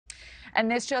And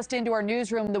this just into our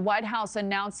newsroom, the White House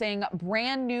announcing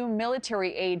brand new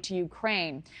military aid to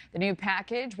Ukraine. The new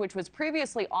package, which was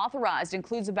previously authorized,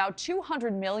 includes about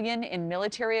 $200 million in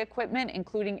military equipment,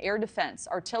 including air defense,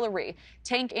 artillery,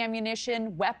 tank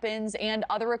ammunition, weapons, and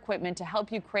other equipment to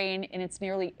help Ukraine in its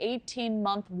nearly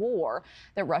 18-month war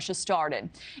that Russia started.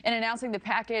 In announcing the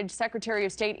package, Secretary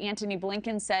of State Antony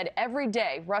Blinken said every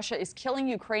day Russia is killing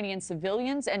Ukrainian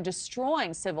civilians and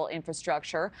destroying civil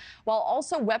infrastructure, while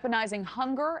also weaponizing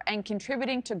hunger and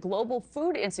contributing to global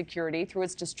food insecurity through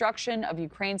its destruction of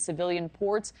Ukraine's civilian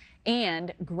ports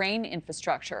and grain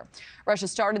infrastructure. Russia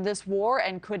started this war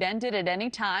and could end it at any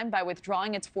time by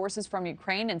withdrawing its forces from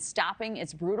Ukraine and stopping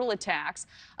its brutal attacks.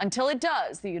 Until it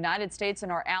does, the United States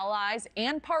and our allies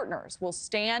and partners will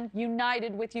stand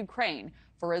united with Ukraine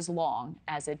for as long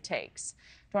as it takes.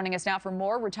 Joining us now for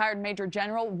more, retired Major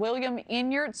General William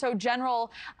Enyart. So,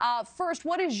 General, first,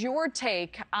 what is your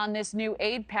take on this new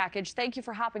aid package? Thank you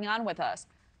for hopping on with us.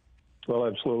 Well,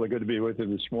 absolutely. Good to be with you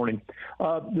this morning.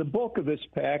 The bulk of this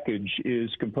package is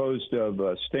composed of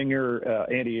Stinger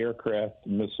anti-aircraft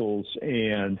missiles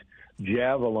and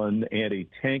Javelin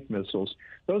anti-tank missiles.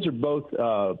 Those are both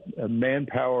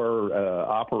manpower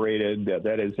operated.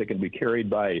 That is, they can be carried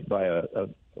by a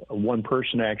one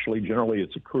person, actually. Generally,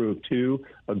 it's a crew of two,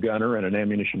 a gunner and an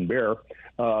ammunition bearer.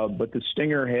 But the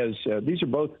Stinger has, these are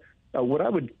both what I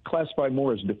would classify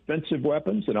more as defensive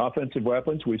weapons and offensive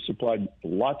weapons. We've supplied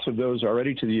lots of those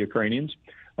already to the Ukrainians.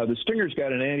 The Stinger's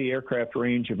got an anti-aircraft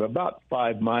range of about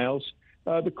 5 miles.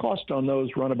 The cost on those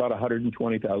run about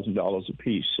 $120,000 a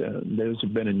piece. Those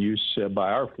have been in use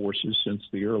by our forces since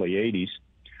the early 80s.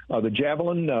 The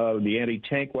Javelin, the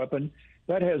anti-tank weapon,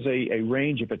 that has a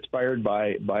range, if it's fired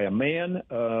by a man,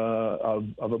 of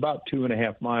about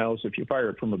 2.5 miles. If you fire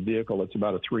it from a vehicle, it's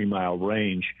about a 3-mile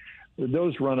range.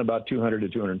 Those run about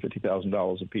 $200,000 to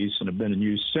 $250,000 a piece and have been in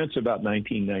use since about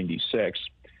 1996.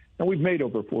 And we've made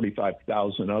over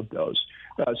 45,000 of those.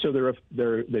 So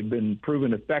they've been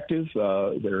proven effective.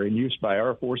 They're in use by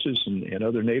our forces and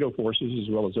other NATO forces, as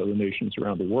well as other nations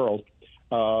around the world.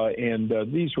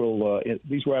 These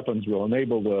weapons will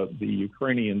enable the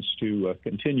Ukrainians to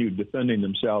continue defending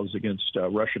themselves against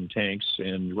Russian tanks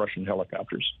and Russian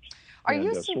helicopters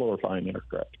and slower flying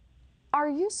aircraft. Are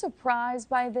you surprised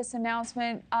by this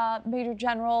announcement, Major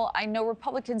General? I know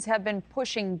Republicans have been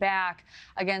pushing back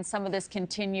against some of this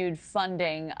continued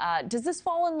funding. Does this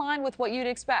fall in line with what you'd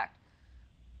expect?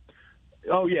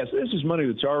 Oh, yes. This is money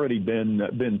that's already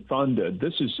been funded.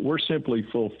 We're simply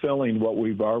fulfilling what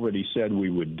we've already said we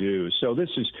would do. So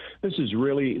this is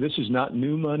not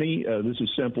new money. This is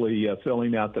simply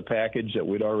filling out the package that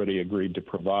we'd already agreed to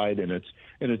provide, and it's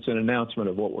an announcement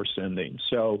of what we're sending.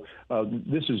 So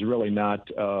this is really not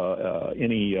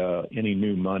any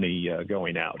new money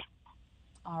going out.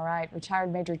 All right.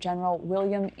 Retired Major General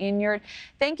William Enyart,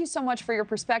 thank you so much for your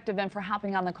perspective and for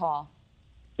hopping on the call.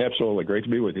 Absolutely. Great to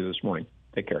be with you this morning.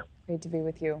 Take care. Great to be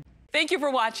with you. Thank you for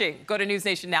watching. Go to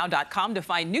newsnationnow.com to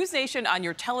find News Nation on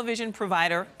your television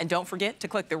provider. And don't forget to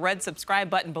click the red subscribe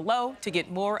button below to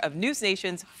get more of News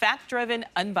Nation's fact-driven,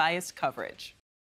 unbiased coverage.